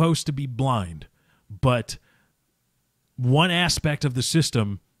is supposed to be blind. But one aspect of the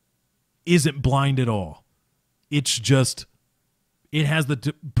system isn't blind at all. It's just, it has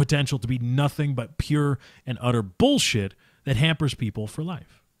the potential to be nothing but pure and utter bullshit that hampers people for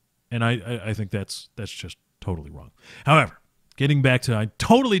life. And I think that's just totally wrong. However, getting back to, I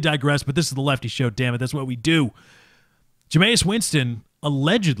totally digress, but this is the Lefty Show, damn it, that's what we do. Jameis Winston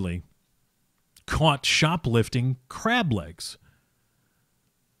allegedly caught shoplifting crab legs.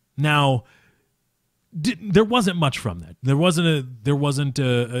 Now, there wasn't much from that. There wasn't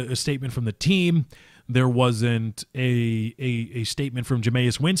a statement from the team. There wasn't a statement from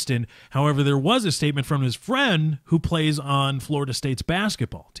Jameis Winston. However, there was a statement from his friend who plays on Florida State's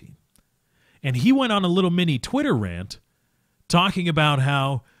basketball team. And he went on a little mini Twitter rant talking about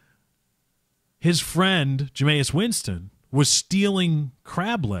how his friend, Jameis Winston, was stealing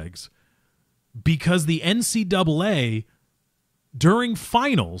crab legs because the NCAA, during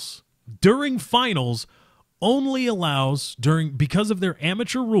finals, only allows, because of their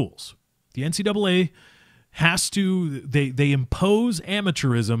amateur rules, the NCAA has to, they impose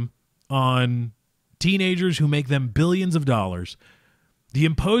amateurism on teenagers who make them billions of dollars. The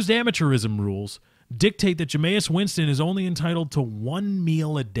imposed amateurism rules dictate that Jameis Winston is only entitled to one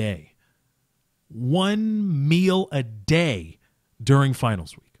meal a day. One meal a day during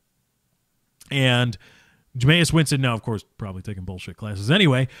finals week. And Jameis Winston, now, of course, probably taking bullshit classes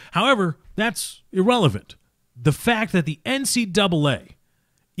anyway. However, that's irrelevant. The fact that the NCAA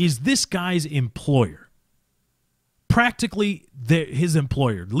is this guy's employer, practically his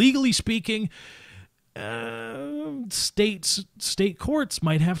employer. Legally speaking, state courts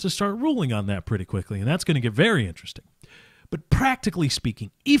might have to start ruling on that pretty quickly, and that's going to get very interesting. But practically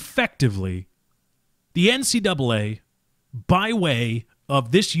speaking, effectively, the NCAA, by way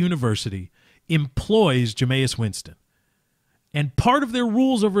of this university, employs Jameis Winston. And part of their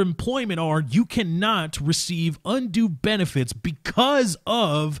rules of employment are you cannot receive undue benefits because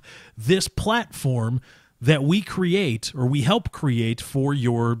of this platform that we create or we help create for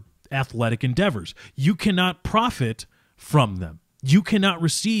your athletic endeavors. You cannot profit from them. You cannot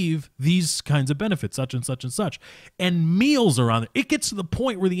receive these kinds of benefits, such and such and such. And meals are on there. It gets to the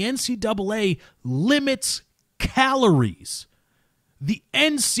point where the NCAA limits calories The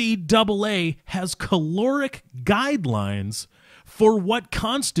NCAA has caloric guidelines for what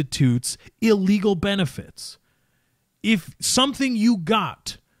constitutes illegal benefits. If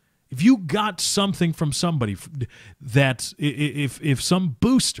you got something from somebody that if some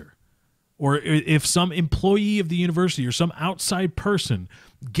booster or if some employee of the university or some outside person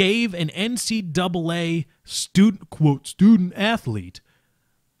gave an NCAA student athlete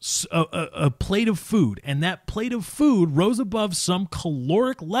a plate of food, and that plate of food rose above some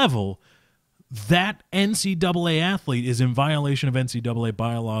caloric level, that NCAA athlete is in violation of NCAA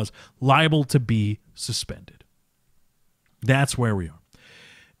bylaws, liable to be suspended. That's where we are.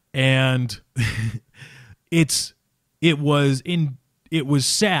 And it was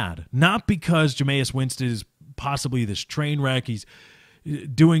sad, not because Jameis Winston is possibly this train wreck. He's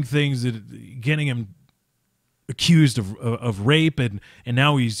doing things that getting him accused of rape, and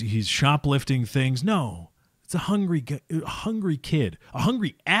now he's shoplifting things. No, it's a hungry kid, a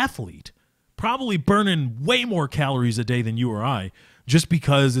hungry athlete, probably burning way more calories a day than you or I, just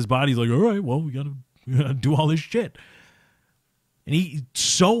because his body's like, all right, well, we gotta do all this shit. And he's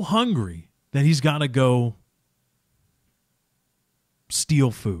so hungry that he's got to go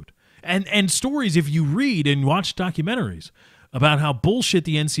steal food. And stories, if you read and watch documentaries about how bullshit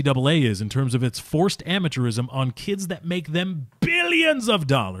the NCAA is in terms of its forced amateurism on kids that make them billions of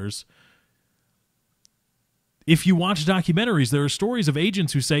dollars. If you watch documentaries, there are stories of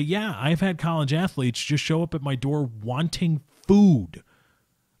agents who say, yeah, I've had college athletes just show up at my door wanting food,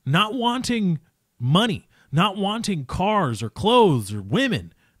 not wanting money, not wanting cars or clothes or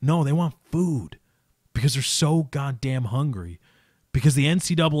women. No, they want food because they're so goddamn hungry, because the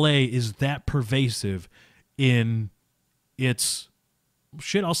NCAA is that pervasive in its,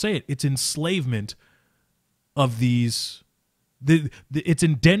 I'll say it, its enslavement of these, its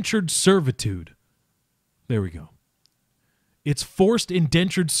indentured servitude. There we go. It's forced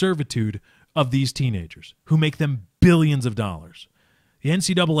indentured servitude of these teenagers who make them billions of dollars. The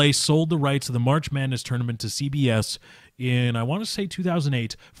NCAA sold the rights of the March Madness tournament to CBS in, I want to say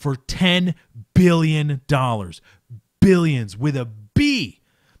 2008, for $10 billion. Billions with a B.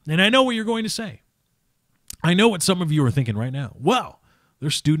 And I know what you're going to say. I know what some of you are thinking right now. Well, they're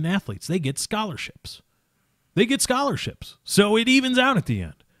student athletes. They get scholarships. So it evens out at the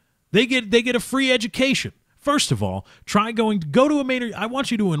end. They get a free education. First of all, go to a major. I want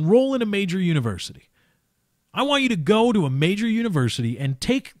you to enroll in a major university. I want you to go to a major university and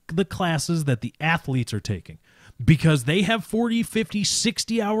take the classes that the athletes are taking, because they have 40, 50,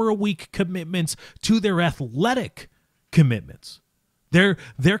 60-hour-a-week commitments to their athletic commitments. Their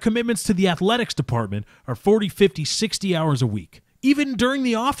commitments to the athletics department are 40, 50, 60 hours a week, even during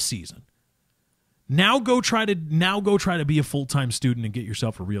the off season. Now go try to be a full-time student and get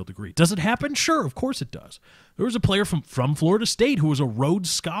yourself a real degree. Does it happen? Sure, of course it does. There was a player from Florida State who was a Rhodes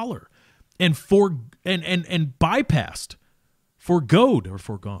Scholar and bypassed,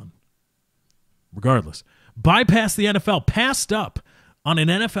 foregone, regardless, bypassed the NFL, passed up on an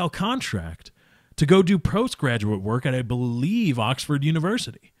NFL contract to go do postgraduate work at, I believe, Oxford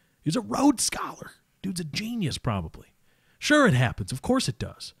University. He's a Rhodes Scholar. Dude's a genius, probably. Sure, it happens. Of course it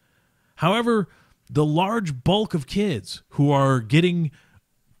does. However, the large bulk of kids who are getting,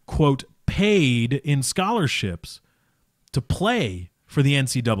 quote, paid in scholarships to play for the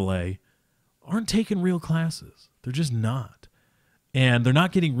NCAA aren't taking real classes. They're just not. And they're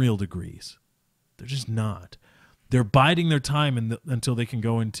not getting real degrees. They're just not. They're biding their time until they can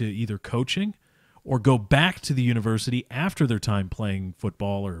go into either coaching or go back to the university after their time playing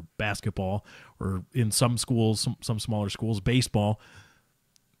football or basketball, or in some schools, some smaller schools, baseball.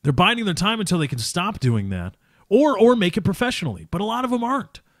 They're biding their time until they can stop doing that or make it professionally. But a lot of them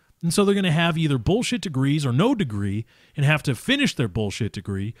aren't. And so they're going to have either bullshit degrees or no degree and have to finish their bullshit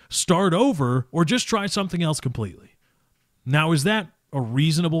degree, start over, or just try something else completely. Now, is that a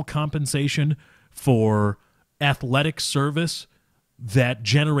reasonable compensation for athletic service that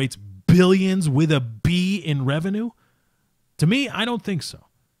generates billions with a B in revenue? To me, I don't think so.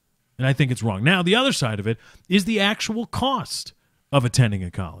 And I think it's wrong. Now, the other side of it is the actual cost of attending a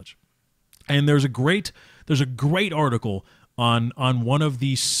college. And there's a great article on one of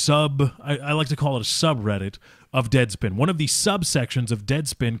the I like to call it a subreddit of Deadspin, one of the subsections of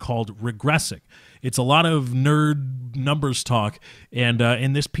Deadspin called Regressing. It's a lot of nerd numbers talk,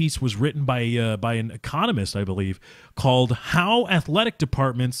 and this piece was written by an economist, I believe, called How Athletic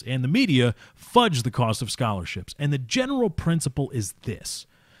Departments and the Media Fudge the Cost of Scholarships. And the general principle is this.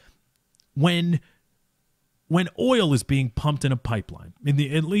 When when oil is being pumped in a pipeline,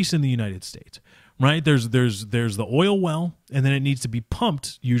 at least in the United States, right? There's the oil well, and then it needs to be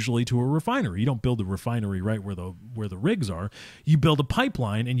pumped usually to a refinery. You don't build a refinery right where the rigs are. You build a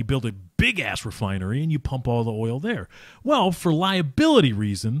pipeline, and you build a big ass refinery, and you pump all the oil there. Well, for liability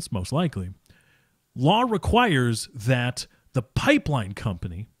reasons, most likely, law requires that the pipeline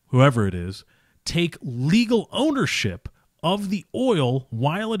company, whoever it is, take legal ownership of the oil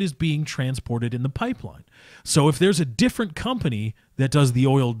while it is being transported in the pipeline. So if there's a different company that does the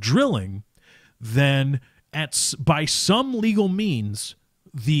oil drilling, then by some legal means,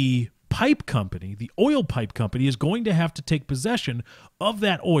 the pipe company, the oil pipe company, is going to have to take possession of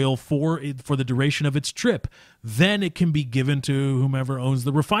that oil for the duration of its trip. Then it can be given to whomever owns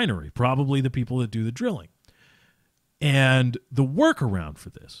the refinery, probably the people that do the drilling. And the workaround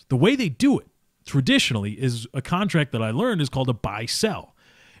for this, the way they do it traditionally, is a contract that I learned is called a buy-sell.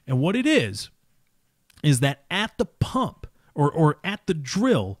 And what it is that at the pump or at the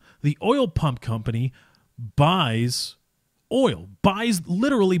drill, the oil pump company buys oil,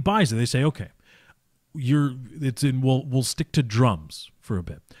 literally buys it. They say, okay, we'll stick to drums for a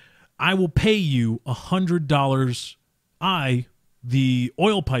bit. I will pay you $100. The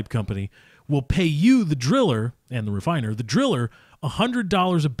oil pipe company, will pay you, the driller and the refiner, the driller,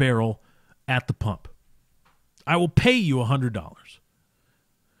 $100 a barrel at the pump. I will pay you $100.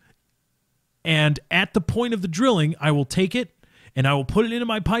 And at the point of the drilling, I will take it and I will put it into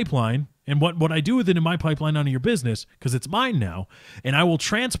my pipeline. And what I do with it in my pipeline, none of your business, because it's mine now. And I will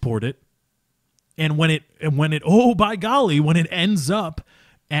transport it. And when it, oh by golly, when it ends up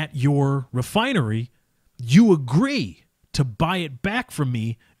at your refinery, you agree to buy it back from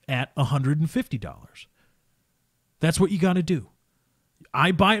me at $150. That's what you got to do.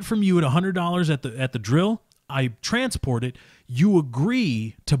 I buy it from you at $100 at the drill. I transport it. You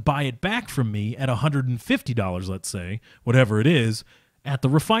agree to buy it back from me at $150, let's say, whatever it is, at the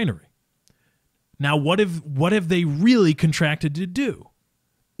refinery. Now, what have they really contracted to do?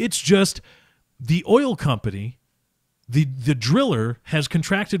 It's just the oil company, the driller, has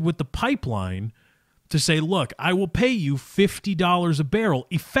contracted with the pipeline to say, look, I will pay you $50 a barrel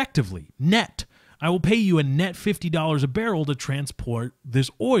effectively, net. I will pay you a net $50 a barrel to transport this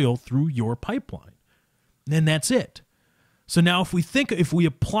oil through your pipeline. And that's it. So now if we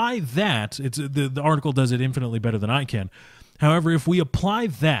apply that, the article does it infinitely better than I can. However, if we apply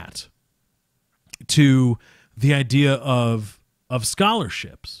that to the idea of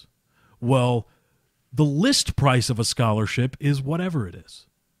scholarships, well, the list price of a scholarship is whatever it is.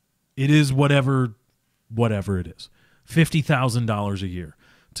 It is whatever it is. $50,000 a year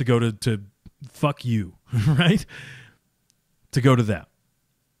to go to fuck you, right? To go to that.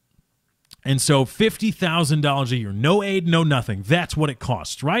 And so $50,000 a year, no aid, no nothing. That's what it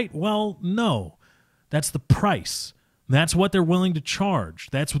costs, right? Well, no. That's the price. That's what they're willing to charge.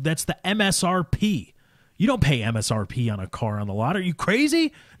 That's the MSRP. You don't pay MSRP on a car on the lot. Are you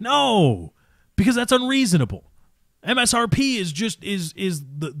crazy? No, because that's unreasonable. MSRP is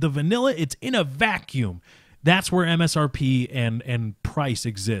the vanilla. It's in a vacuum. That's where MSRP and price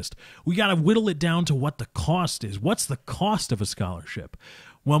exist. We got to whittle it down to what the cost is. What's the cost of a scholarship?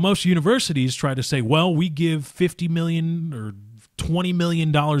 Well, most universities try to say, well, we give $50 million or $20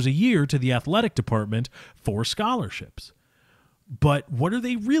 million a year to the athletic department for scholarships. But what are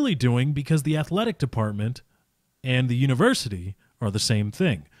they really doing? Because the athletic department and the university are the same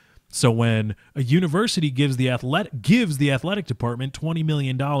thing. So when a university gives the athletic department $20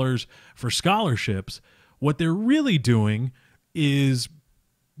 million for scholarships, what they're really doing is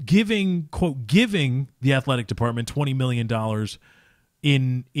giving the athletic department $20 million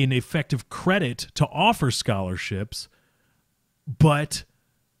in effective credit to offer scholarships, but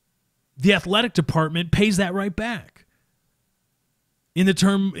the athletic department pays that right back in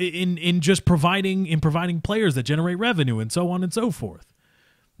just providing players that generate revenue and so on and so forth.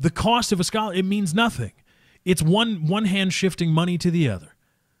 The cost of a scholarship, it means nothing. It's one hand shifting money to the other.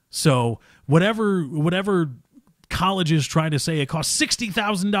 So whatever colleges try to say it costs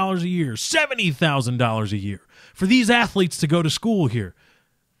 $60,000 a year, $70,000 a year for these athletes to go to school here.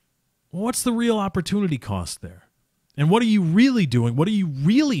 What's the real opportunity cost there? And what are you really doing? What are you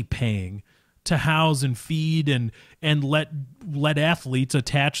really paying to house and feed and let athletes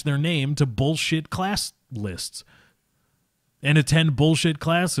attach their name to bullshit class lists and attend bullshit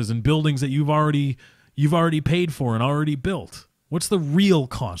classes in buildings that you've already paid for and already built? What's the real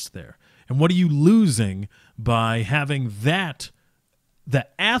cost there? And what are you losing by having the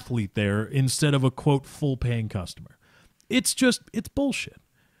athlete there instead of a, quote, full-paying customer? It's bullshit.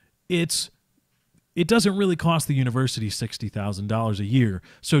 It doesn't really cost the university $60,000 a year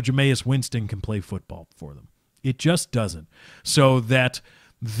so Jameis Winston can play football for them. It just doesn't. So that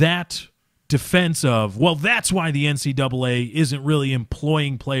defense of, well, that's why the NCAA isn't really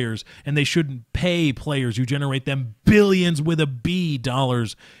employing players and they shouldn't pay players who generate them billions with a B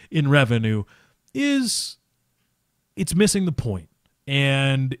dollars in revenue it's missing the point.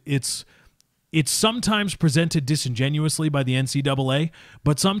 And it's sometimes presented disingenuously by the NCAA,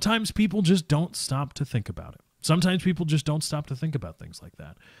 but sometimes people just don't stop to think about it. Sometimes people just don't stop to think about things like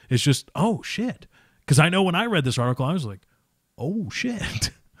that. It's just, oh, shit. Because I know when I read this article, I was like, oh,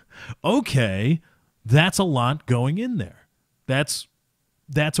 shit. Okay, that's a lot going in there. That's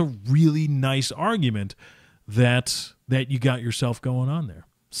a really nice argument that you got yourself going on there.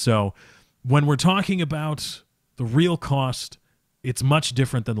 So when we're talking about the real cost, it's much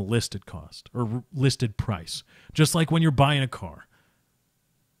different than the listed cost or listed price. Just like when you're buying a car.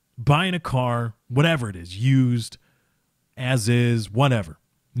 Buying a car, whatever it is, used, as is, whatever,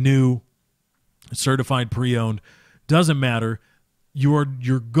 new, certified, pre-owned, doesn't matter. Your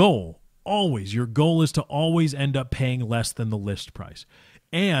goal is to always end up paying less than the list price.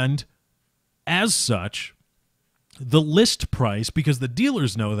 And as such, the list price, because the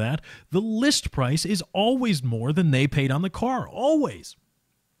dealers know that, the list price is always more than they paid on the car. Always.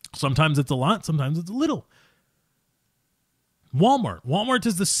 Sometimes it's a lot, sometimes it's a little. Walmart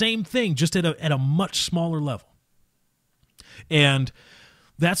does the same thing, just at a much smaller level. And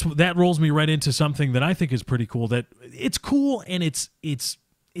that rolls me right into something that I think is pretty cool. That it's cool and it's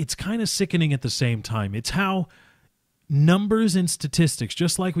kind of sickening at the same time. It's how numbers and statistics,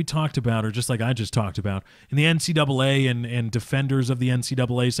 just like we talked about, or just like I just talked about, in the NCAA and defenders of the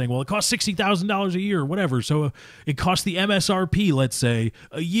NCAA saying, well, it costs $60,000 a year or whatever, so it costs the MSRP, let's say,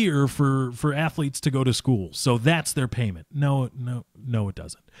 a year for athletes to go to school. So that's their payment. No, it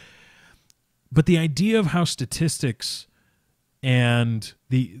doesn't. But the idea of how statistics and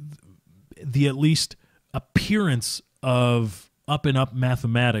the at least appearance of up and up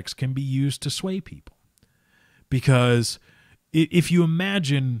mathematics can be used to sway people. Because if you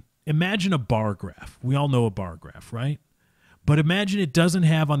imagine a bar graph. We all know a bar graph, right? But imagine it doesn't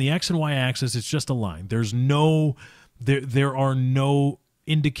have, on the X and Y axis, it's just a line. There are no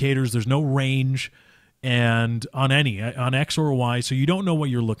indicators, there's no range, and on X or Y, so you don't know what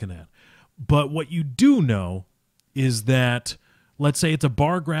you're looking at. But what you do know is that, let's say it's a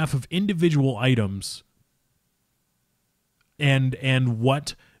bar graph of individual items and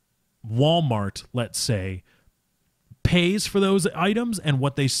what Walmart, let's say, pays for those items and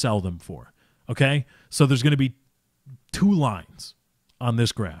what they sell them for. Okay? So there's going to be two lines on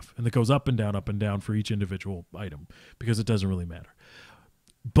this graph, and it goes up and down for each individual item because it doesn't really matter.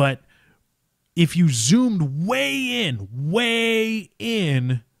 But if you zoomed way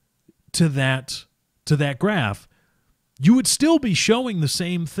in to that graph, you would still be showing the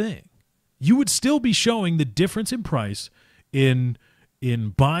same thing. You would still be showing the difference in price in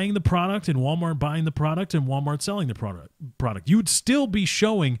buying the product, in Walmart buying the product, and Walmart selling the product. You would still be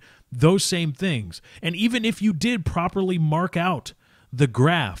showing those same things. And even if you did properly mark out the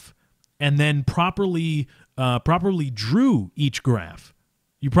graph and then properly drew each graph,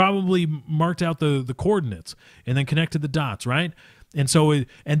 you probably marked out the coordinates and then connected the dots, right? And so,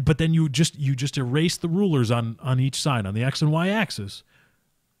 but then you just erase the rulers on each side, on the X and Y axis.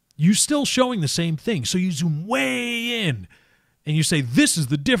 You're still showing the same thing. So you zoom way in and you say, this is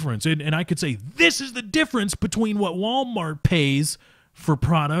the difference. And I could say, this is the difference between what Walmart pays for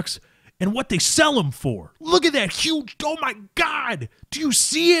products and what they sell them for. Look at that huge, oh my God. Do you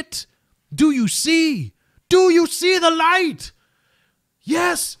see it? Do you see the light?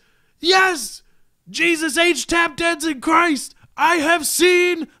 Yes. Jesus H. Tap Deads in Christ. I have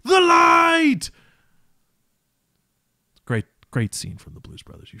seen the light. Great scene from the Blues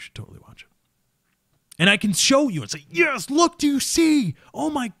Brothers. You should totally watch it. And I can show you and say, yes, look, do you see? Oh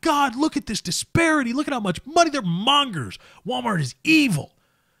my God, look at this disparity. Look at how much money. They're mongers. Walmart is evil.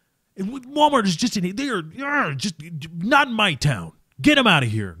 And Walmart is they are just not in my town. Get them out of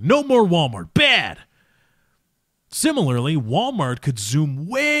here. No more Walmart. Bad. Similarly, Walmart could zoom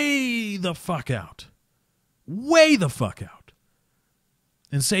way the fuck out. Way the fuck out.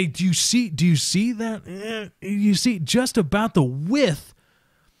 And say, do you see that? You see just about the width.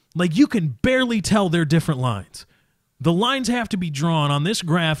 Like, you can barely tell they're different lines. The lines have to be drawn on this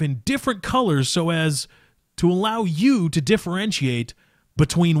graph in different colors so as to allow you to differentiate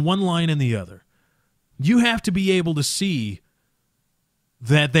between one line and the other. You have to be able to see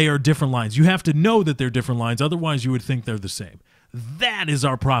that they are different lines. You have to know that they're different lines. Otherwise, you would think they're the same. That is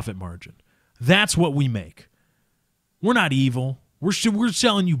our profit margin. That's what we make. We're not evil. We're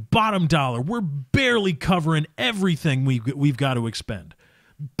selling you bottom dollar. We're barely covering everything we've got to expend.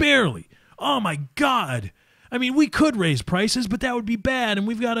 Barely. Oh, my God. I mean, we could raise prices, but that would be bad, and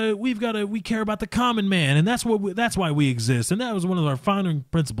we care about the common man, and that's why we exist, and that was one of our founding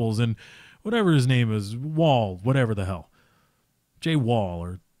principles, and whatever his name is, Wall, whatever the hell. Jay Wall,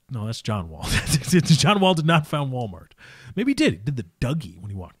 or no, that's John Wall. John Wall did not found Walmart. Maybe he did. He did the Dougie when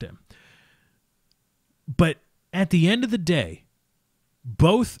he walked in. But at the end of the day,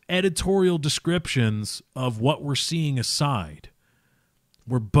 both editorial descriptions of what we're seeing aside,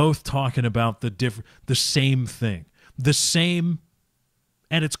 we're both talking about the same thing. The same,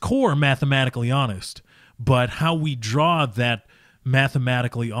 at its core, mathematically honest, but how we draw that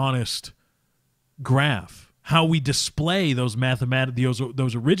mathematically honest graph, how we display those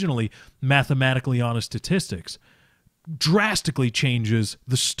originally mathematically honest statistics, drastically changes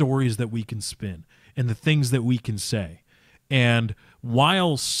the stories that we can spin and the things that we can say. And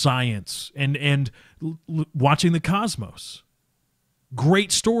while science and watching the cosmos,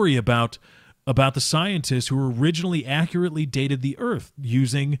 great story about the scientist who originally accurately dated the Earth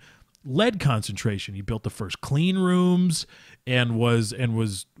using lead concentration. He built the first clean rooms and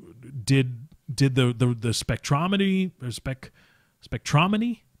did the spectrometry or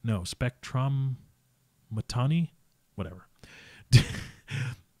spectrometry, whatever.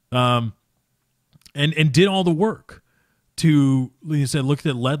 And did all the work to, like you said, looked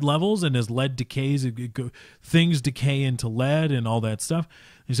at lead levels, and as lead decays, things decay into lead and all that stuff.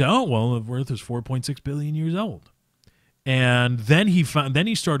 He said, "Oh well, the Earth is 4.6 billion years old." And then he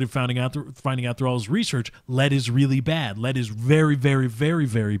started finding out through all his research, lead is really bad. Lead is very, very, very,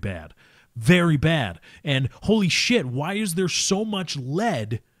 very bad, very bad. And holy shit, why is there so much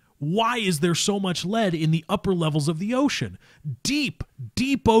lead? Why is there so much lead in the upper levels of the ocean? Deep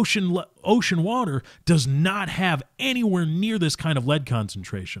ocean water does not have anywhere near this kind of lead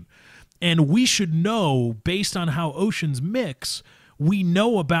concentration. And we should know, based on how oceans mix, we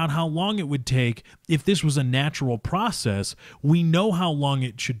know about how long it would take if this was a natural process. We know how long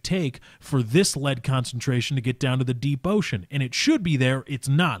it should take for this lead concentration to get down to the deep ocean. And it should be there. It's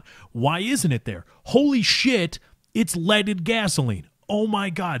not. Why isn't it there? Holy shit, it's leaded gasoline. Oh my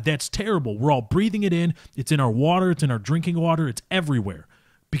God, that's terrible. We're all breathing it in. It's in our water. It's in our drinking water. It's everywhere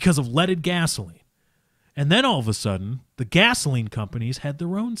because of leaded gasoline. And then all of a sudden, the gasoline companies had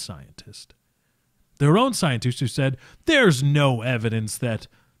their own scientist. Their own scientist who said, there's no evidence that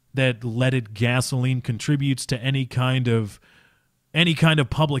leaded gasoline contributes to any kind of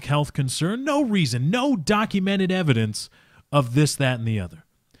public health concern. No reason, no documented evidence of this, that, and the other.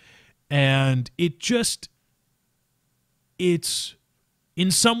 And it's in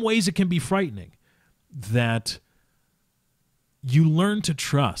some ways it can be frightening that you learn to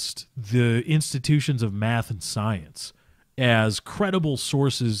trust the institutions of math and science as credible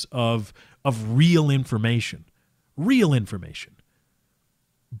sources of real information. Real information.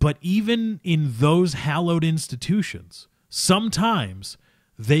 But even in those hallowed institutions, sometimes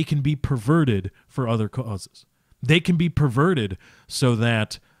they can be perverted for other causes. They can be perverted so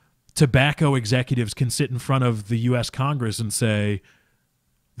that tobacco executives can sit in front of the U.S. Congress and say,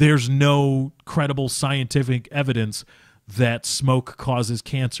 there's no credible scientific evidence that smoke causes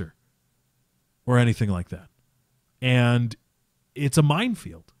cancer or anything like that. And it's a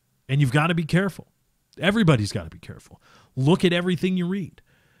minefield, and you've got to be careful. Everybody's got to be careful. Look at everything you read.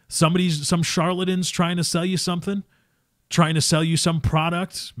 Some charlatan's trying to sell you something, trying to sell you some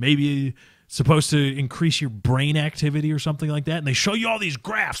product, maybe supposed to increase your brain activity or something like that, and they show you all these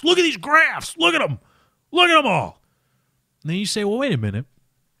graphs. Look at these graphs. Look at them. Look at them all. And then you say, well, wait a minute.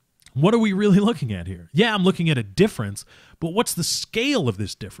 What are we really looking at here? Yeah, I'm looking at a difference, but what's the scale of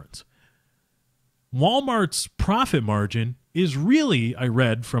this difference? Walmart's profit margin is really, I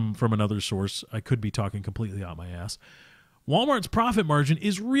read from another source, I could be talking completely out my ass, Walmart's profit margin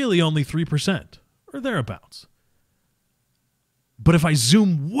is really only 3% or thereabouts. But if I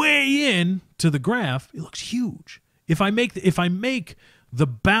zoom way in to the graph, it looks huge. If I make the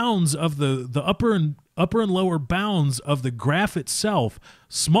bounds of the upper and lower bounds of the graph itself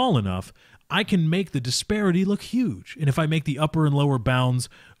small enough, I can make the disparity look huge. And if I make the upper and lower bounds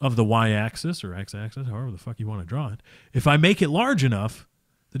of the y-axis or x-axis, however the fuck you want to draw it, if I make it large enough,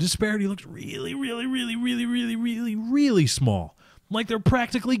 the disparity looks really, really, really, really, really, really, really small. Like they're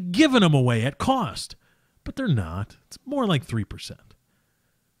practically giving them away at cost. But they're not. It's more like 3%.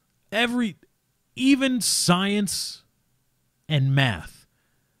 Even science and math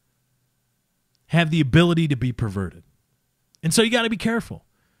have the ability to be perverted. And so you got to be careful.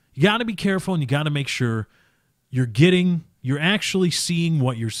 You got to be careful, and you got to make sure you're actually seeing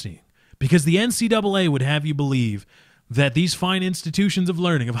what you're seeing. Because the NCAA would have you believe that these fine institutions of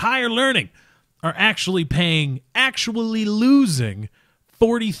learning, of higher learning, are actually losing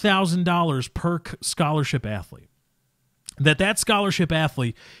 $40,000 per scholarship athlete. That scholarship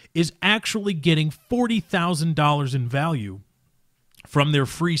athlete is actually getting $40,000 in value from their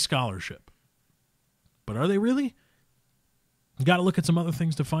free scholarship. But are they really? You got to look at some other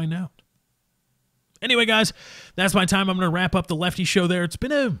things to find out. Anyway, guys, that's my time. I'm going to wrap up the Lefty Show there. It's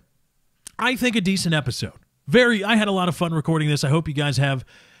been I think, a decent episode. I had a lot of fun recording this. I hope you guys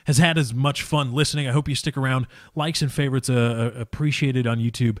has had as much fun listening. I hope you stick around. Likes and favorites appreciated on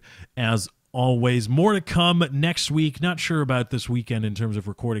YouTube as always. More to come next week. Not sure about this weekend in terms of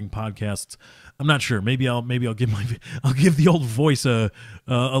recording podcasts. I'm not sure. Maybe I'll give the old voice a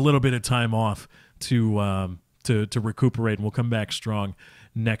little bit of time off to recuperate, and we'll come back strong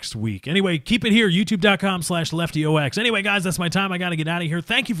next week. Anyway, keep it here, youtube.com/LeftyOX. Anyway, guys, that's my time. I got to get out of here.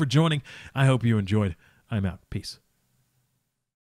 Thank you for joining. I hope you enjoyed. I'm out. Peace.